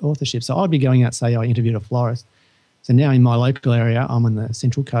Google authorship, so I'd be going out, say I interviewed a florist. So now in my local area, I'm on the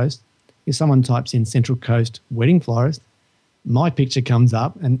Central Coast. If someone types in Central Coast wedding florist, my picture comes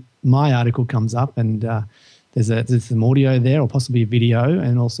up and my article comes up, and there's some audio there, or possibly a video,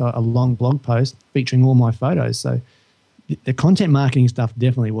 and also a long blog post featuring all my photos. So the content marketing stuff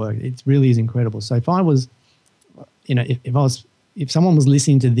definitely worked. It really is incredible. So if I was, if someone was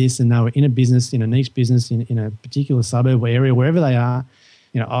listening to this and they were in a business, in a niche business, in a particular suburb or area, wherever they are,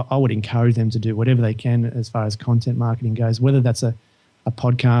 I would encourage them to do whatever they can as far as content marketing goes, whether that's a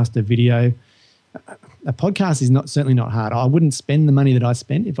podcast, a video. A podcast is certainly not hard. I wouldn't spend the money that I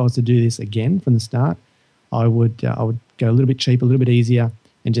spent if I was to do this again from the start. I would go a little bit cheaper, a little bit easier,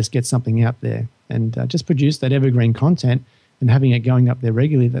 and just get something out there and just produce that evergreen content, and having it going up there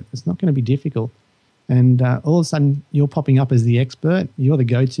regularly. It's not going to be difficult. And all of a sudden, you're popping up as the expert. You're the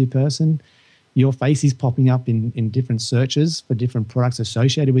go-to person. Your face is popping up in different searches for different products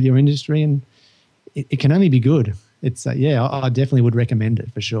associated with your industry, and it can only be good. It's I definitely would recommend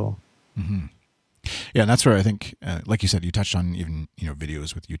it for sure. Mm-hmm. Yeah, and that's where I think, like you said, you touched on even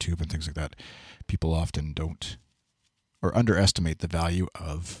videos with YouTube and things like that. People often don't or underestimate the value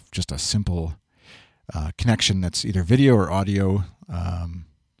of just a simple connection that's either video or audio,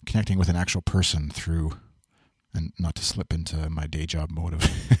 connecting with an actual person through, and not to slip into my day job mode of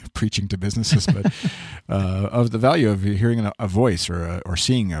preaching to businesses, but of the value of hearing a voice or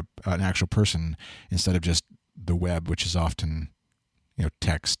seeing an actual person instead of just the web, which is often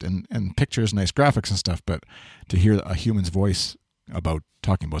text and pictures, nice graphics and stuff, but to hear a human's voice about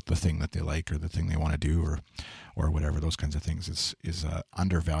talking about the thing that they like or the thing they want to do or whatever, those kinds of things is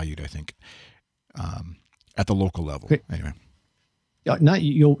undervalued, I think, at the local level. Anyway. No,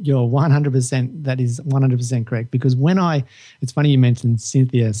 you're 100%. That is 100% correct. Because it's funny you mentioned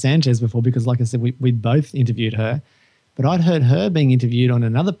Cynthia Sanchez before, because like I said, we both interviewed her, but I'd heard her being interviewed on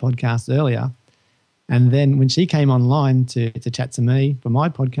another podcast earlier. And then when she came online to chat to me for my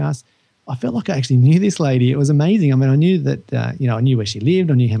podcast, I felt like I actually knew this lady. It was amazing. I mean, I knew that, I knew where she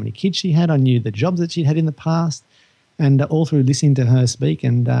lived. I knew how many kids she had. I knew the jobs that she'd had in the past. And all through listening to her speak.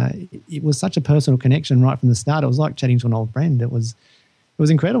 And it was such a personal connection right from the start. It was like chatting to an old friend. It was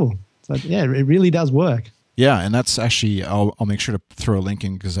incredible. So, yeah, it really does work. Yeah, and that's actually, I'll make sure to throw a link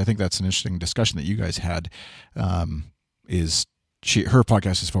in, because I think that's an interesting discussion that you guys had, is her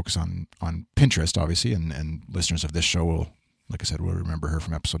podcast is focused on Pinterest, obviously, and listeners of this show will, like I said, will remember her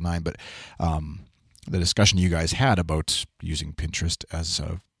from episode 9. But the discussion you guys had about using Pinterest as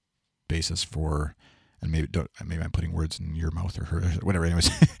a basis for, and maybe I'm putting words in your mouth or her, whatever. Anyways,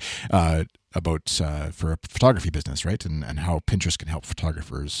 about for a photography business, right? And how Pinterest can help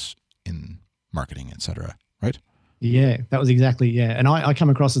photographers in marketing, etc. Right? Yeah, that was exactly, yeah. And I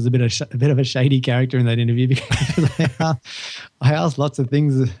come across as a bit of a shady character in that interview because I asked lots of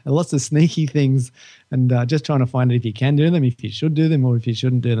things, lots of sneaky things, and just trying to find out if you can do them, if you should do them, or if you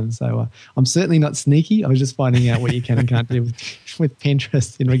shouldn't do them. So I'm certainly not sneaky. I was just finding out what you can and can't do with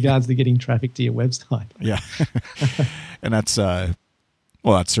Pinterest in regards to getting traffic to your website. Yeah. And that's,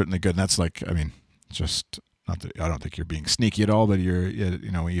 that's certainly good. And that's like, I mean, just... not that, I don't think you're being sneaky at all, but you're,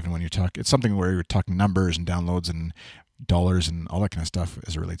 even when you talk, it's something where you're talking numbers and downloads and dollars and all that kind of stuff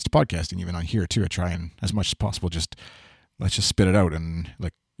as it relates to podcasting. Even on here too, I try and as much as possible, let's just spit it out. And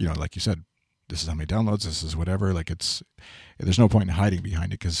like you said, this is how many downloads, this is whatever, there's no point in hiding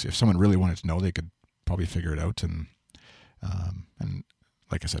behind it. Cause if someone really wanted to know, they could probably figure it out. And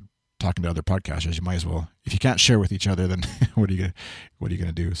like I said, talking to other podcasters, you might as well, if you can't share with each other, then what are you going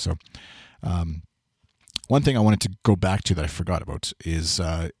to do? So, one thing I wanted to go back to that I forgot about is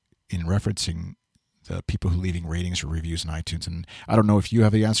in referencing the people who are leaving ratings or reviews in iTunes. And I don't know if you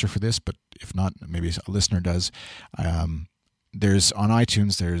have the answer for this, but if not, maybe a listener does. There's on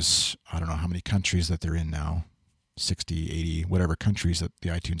iTunes, I don't know how many countries that they're in now, 60, 80, whatever countries that the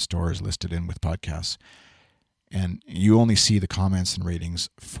iTunes store is listed in with podcasts. And you only see the comments and ratings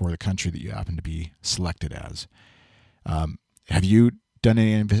for the country that you happen to be selected as. Have you done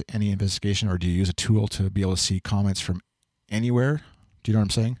any investigation, or do you use a tool to be able to see comments from anywhere? Do you know what I'm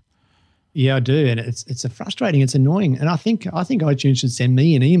saying? Yeah, I do, and it's frustrating. It's annoying, and I think iTunes should send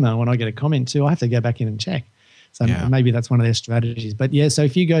me an email when I get a comment too. I have to go back in and check. So maybe that's one of their strategies. But yeah, so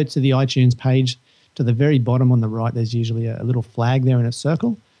if you go to the iTunes page, to the very bottom on the right, there's usually a little flag there in a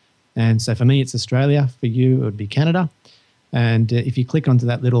circle. And so for me, it's Australia. For you, it would be Canada. And if you click onto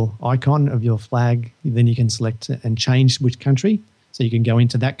that little icon of your flag, then you can select and change which country. So you can go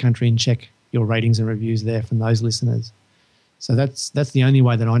into that country and check your ratings and reviews there from those listeners. So that's the only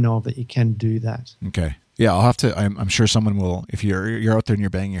way that I know of that you can do that. Okay. Yeah, I'll have to. I'm sure someone will. If you're out there and you're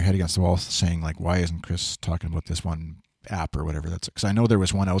banging your head against the wall, saying like, "Why isn't Chris talking about this one app or whatever?" That's because I know there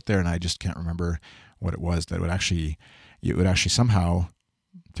was one out there, and I just can't remember what it was. That would actually somehow,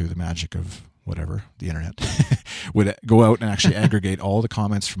 through the magic of whatever the internet, would go out and actually aggregate all the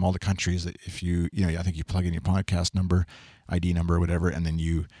comments from all the countries. That if I think you plug in your podcast number, ID number, or whatever, and then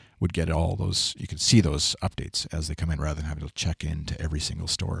you would get all those. You could see those updates as they come in, rather than having to check into every single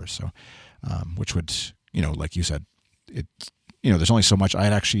store. So, which would, like you said, there's only so much. I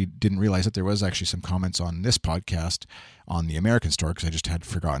actually didn't realize that there was actually some comments on this podcast on the American store, because I just had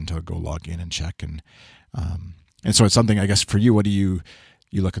forgotten to go log in and check. And so it's something, I guess, for you. What do you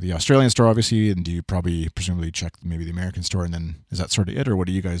look at the Australian store, obviously, and do you presumably check maybe the American store, and then is that sort of it, or what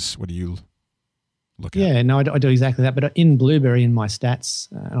do you look at? Yeah, no, I do exactly that. But in Blueberry, in my stats,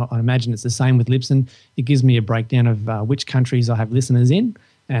 I imagine it's the same with Libsyn. It gives me a breakdown of which countries I have listeners in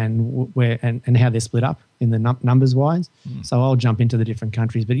and where and how they're split up in the numbers wise. So I'll jump into the different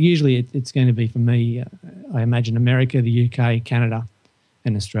countries. But usually it's going to be, for me, I imagine America, the UK, Canada,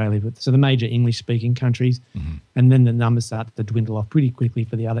 and Australia. So the major English-speaking countries. Mm-hmm. And then the numbers start to dwindle off pretty quickly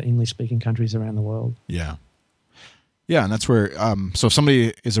for the other English-speaking countries around the world. Yeah. Yeah, and that's where, so if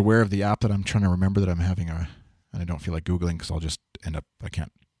somebody is aware of the app that I'm trying to remember that I'm having and I don't feel like Googling, because I'll just end up, I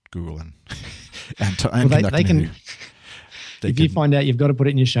can't Google and they can, if you find out, you've got to put it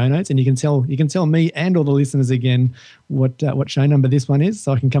in your show notes, and you can tell me and all the listeners again what show number this one is,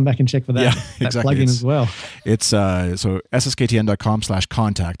 so I can come back and check for that, exactly. plugin as well. It's so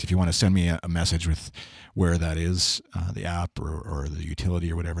sskTN.com/contact if you want to send me a message with where that is, the app or the utility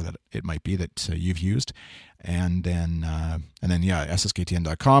or whatever that it might be that you've used. And then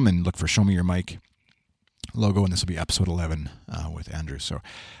sskTN.com, and look for Show Me Your Mic logo, and this will be episode 11 with Andrew. So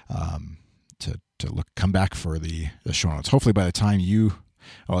to come back for the show notes. Hopefully by the time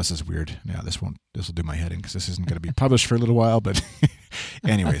this is weird. Yeah, this will do my head in, because this isn't going to be published for a little while. But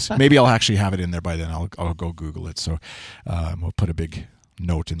anyways, maybe I'll actually have it in there by then. I'll go Google it. So we'll put a big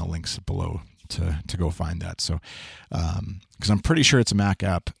note in the links below to go find that. So, because I'm pretty sure it's a Mac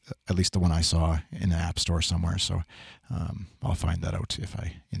app, at least the one I saw in the App Store somewhere. So, I'll find that out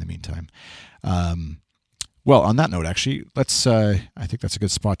in the meantime. Well, on that note, actually, let's, I think that's a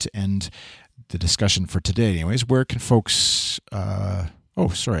good spot to end the discussion for today. Anyways, where can folks,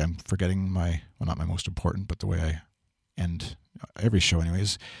 I'm forgetting not my most important, but the way I end every show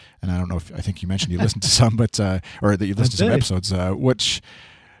anyways. And I don't know if, I think you mentioned you listened to some, but, or that you listened to some episodes,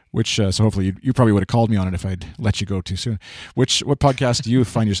 which so hopefully you probably would have called me on it if I'd let you go too soon. What podcast do you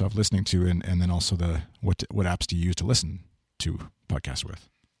find yourself listening to? And then also what apps do you use to listen to podcasts with?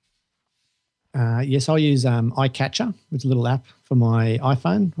 Yes, I use iCatcher. It's a little app for my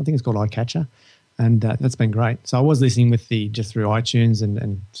iPhone. I think it's called iCatcher. And that's been great. So I was listening just through iTunes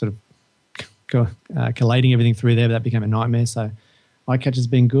and sort of collating everything through there, but that became a nightmare. So iCatcher's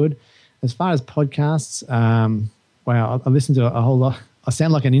been good. As far as podcasts, wow, I listen to a whole lot. I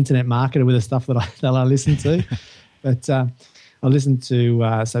sound like an internet marketer with the stuff that I listen to. But I listen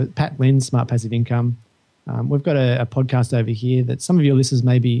to, so Pat Wynn's Smart Passive Income. We've got a podcast over here that some of your listeners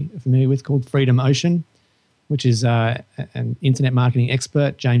may be familiar with called Freedom Ocean, which is an internet marketing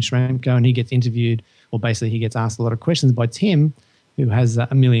expert, James Schramko, and he gets interviewed, or basically he gets asked a lot of questions by Tim, who has a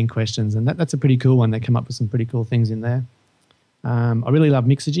million questions. And that's a pretty cool one. They come up with some pretty cool things in there. I really love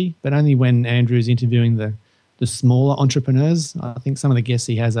Mixergy, but only when Andrew's interviewing the smaller entrepreneurs. I think some of the guests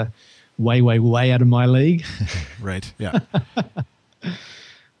he has are way, way, way out of my league. Right, yeah.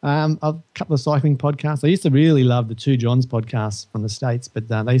 A couple of cycling podcasts. I used to really love the Two Johns podcasts from the States, but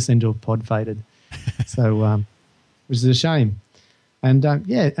they seem to have pod faded. So, which is a shame. And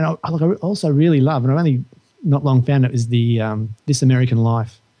and I also really love, and I've only not long found it, is the This American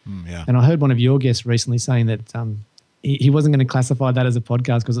Life. Yeah. And I heard one of your guests recently saying that he wasn't going to classify that as a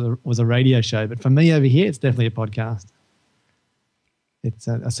podcast because it was a radio show. But for me over here, it's definitely a podcast. It's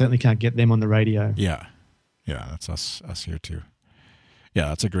I certainly can't get them on the radio. Yeah. Yeah, that's us here too. Yeah,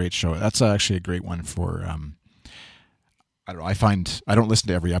 that's a great show. That's actually a great one for, I don't know, I don't listen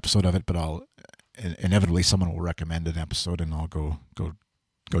to every episode of it, but inevitably someone will recommend an episode and I'll go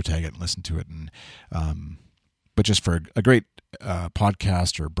tag it and listen to it. And, but just for a great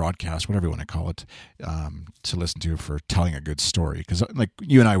podcast or broadcast, whatever you want to call it, to listen to for telling a good story. Because like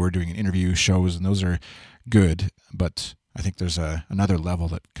you and I were doing an interview shows and those are good, but I think there's another level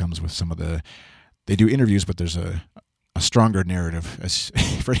that comes with some of they do interviews, but there's a stronger narrative, as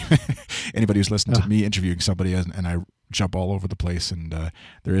for anybody who's listened to me interviewing somebody and I jump all over the place and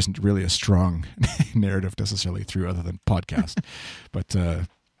there isn't really a strong narrative necessarily through other than podcast. But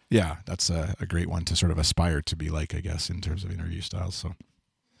yeah, that's a great one to sort of aspire to be like, I guess, in terms of interview styles. So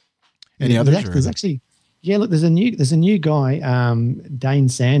any others? There's actually, look, there's a new guy, Dane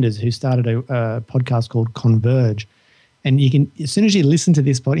Sanders, who started a podcast called Converge. And you can, as soon as you listen to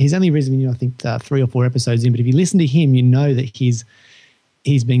this podcast, he's only recently, I think, 3 or 4 episodes in, but if you listen to him, you know that he's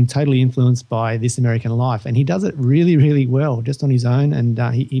being totally influenced by This American Life. And he does it really, really well just on his own. And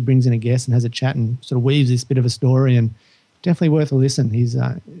he brings in a guest and has a chat and sort of weaves this bit of a story, and definitely worth a listen. He's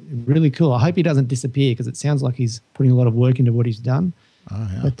really cool. I hope he doesn't disappear because it sounds like he's putting a lot of work into what he's done. Oh,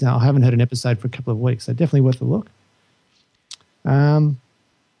 yeah. But I haven't heard an episode for a couple of weeks, so definitely worth a look.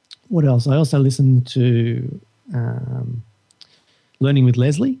 What else? I also listen to Learning with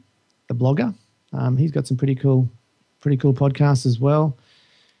Leslie, the blogger. He's got some pretty cool podcasts as well.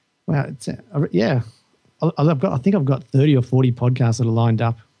 Wow, I think I've got 30 or 40 podcasts that are lined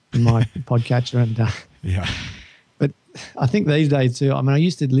up in my podcatcher, and yeah. But I think these days too. I mean, I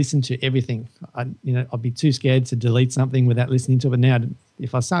used to listen to everything. I'd be too scared to delete something without listening to it. But now,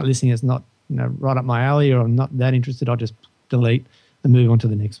 if I start listening, it's not right up my alley, or I'm not that interested. I'll just delete and move on to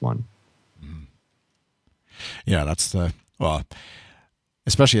the next one. Yeah, that's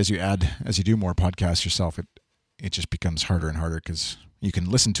especially as you do more podcasts yourself, it just becomes harder and harder because you can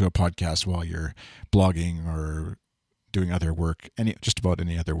listen to a podcast while you're blogging or doing other work, just about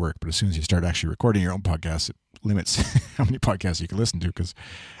any other work. But as soon as you start actually recording your own podcast, it limits how many podcasts you can listen to. Because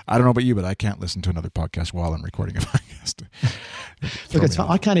I don't know about you, but I can't listen to another podcast while I'm recording a podcast. Look, it's fun.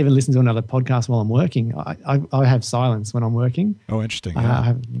 I can't even listen to another podcast while I'm working. I have silence when I'm working. Oh, interesting.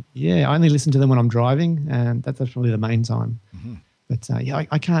 Yeah. I only listen to them when I'm driving, and that's probably the main time. Mm-hmm. But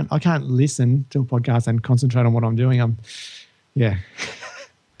I can't listen to a podcast and concentrate on what I'm doing.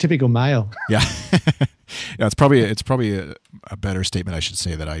 Typical male. Yeah. Yeah, it's probably a better statement, I should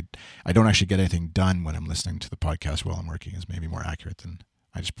say, that I don't actually get anything done when I'm listening to the podcast while I'm working is maybe more accurate than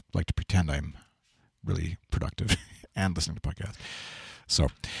I just like to pretend I'm really productive and listening to podcasts. So,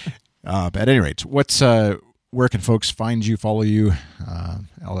 at any rate, where can folks find you, follow you,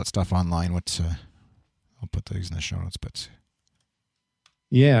 all that stuff online? I'll put these in the show notes, but...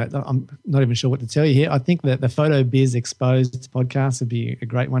 Yeah, I'm not even sure what to tell you here. I think that the Photo Biz Exposed podcast would be a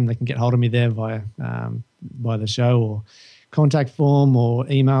great one. They can get hold of me there via the show or contact form or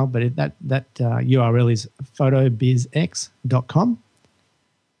email. But that URL is photobizx.com.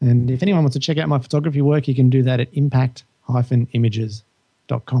 And if anyone wants to check out my photography work, you can do that at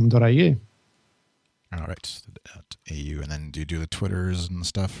impact-images.com.au. All right. .au. And then do you do the Twitters and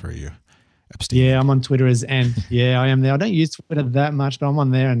stuff, or are you abstaining? Yeah, I'm on Twitter I am there. I don't use Twitter that much, but I'm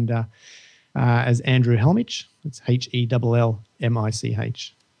on there and as Andrew Hellmich. It's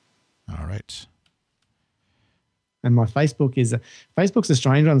HELLMICH. All right. And my Facebook's a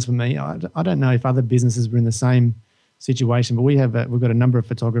strange one for me. I don't know if other businesses were in the same situation, but we've got a number of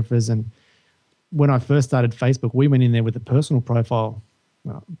photographers, and when I first started Facebook, we went in there with a personal profile.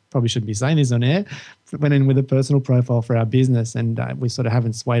 Well, probably shouldn't be saying this on air. Went in with a personal profile for our business, and we sort of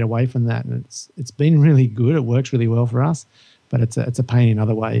haven't swayed away from that. And it's been really good. It works really well for us, but it's a pain in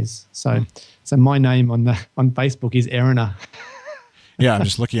other ways. So my name on Facebook is Erina. Yeah, I'm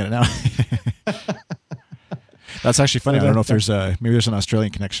just looking at it now. That's actually funny. I don't know if maybe there's an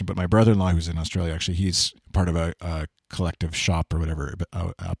Australian connection, but my brother-in-law who's in Australia, actually, he's part of a collective shop or whatever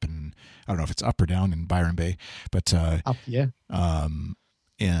up in, I don't know if it's up or down in Byron Bay, but up, yeah.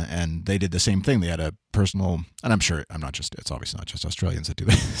 And they did the same thing. They had a personal, and it's obviously not just Australians that do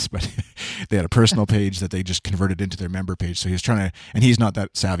this, but they had a personal page that they just converted into their member page. So he was trying to, and he's not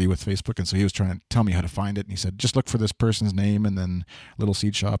that savvy with Facebook, and so he was trying to tell me how to find it. And he said, just look for this person's name and then Little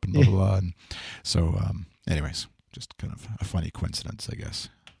Seed Shop and blah, blah, blah. And so, anyways, just kind of a funny coincidence, I guess.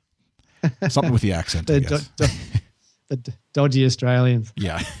 Something with the accent, I guess. The dodgy Australians.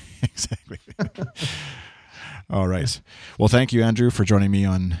 Yeah, exactly. All right. Well, thank you, Andrew, for joining me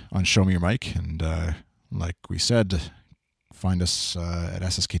on Show Me Your Mic. And like we said, find us at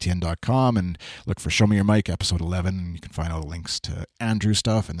sskTN.com and look for Show Me Your Mic, episode 11. And you can find all the links to Andrew's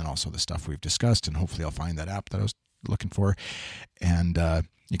stuff and then also the stuff we've discussed. And hopefully I'll find that app that I was looking for. And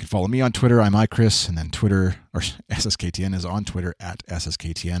you can follow me on Twitter. I'm iChris. And then Twitter, or SSKTN is on Twitter at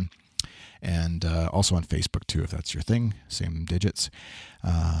SSKTN. And also on Facebook, too, if that's your thing. Same digits.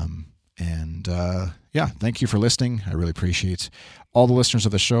 Thank you for listening. I really appreciate all the listeners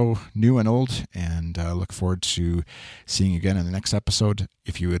of the show, new and old, and look forward to seeing you again in the next episode.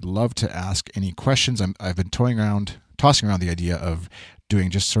 If you would love to ask any questions, I've been tossing around the idea of doing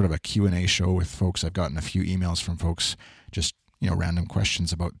just sort of a Q&A show with folks. I've gotten a few emails from folks, just random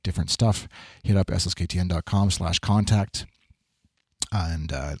questions about different stuff. Hit up sskTN.com/contact.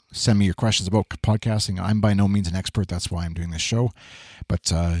 And send me your questions about podcasting. I'm by no means an expert. That's why I'm doing this show.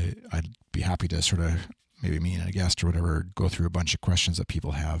 But I'd be happy to sort of, maybe me and a guest or whatever, go through a bunch of questions that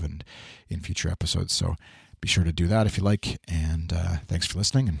people have and in future episodes. So be sure to do that if you like. And thanks for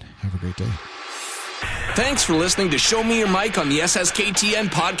listening and have a great day. Thanks for listening to Show Me Your Mic on the SSKTN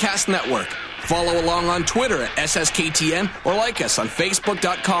Podcast Network. Follow along on Twitter at SSKTN or like us on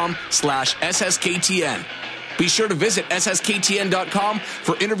Facebook.com/SSKTN. Be sure to visit sskTN.com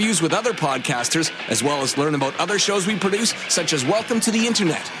for interviews with other podcasters, as well as learn about other shows we produce, such as Welcome to the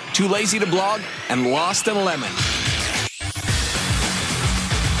Internet, Too Lazy to Blog, and Lost and Lemon.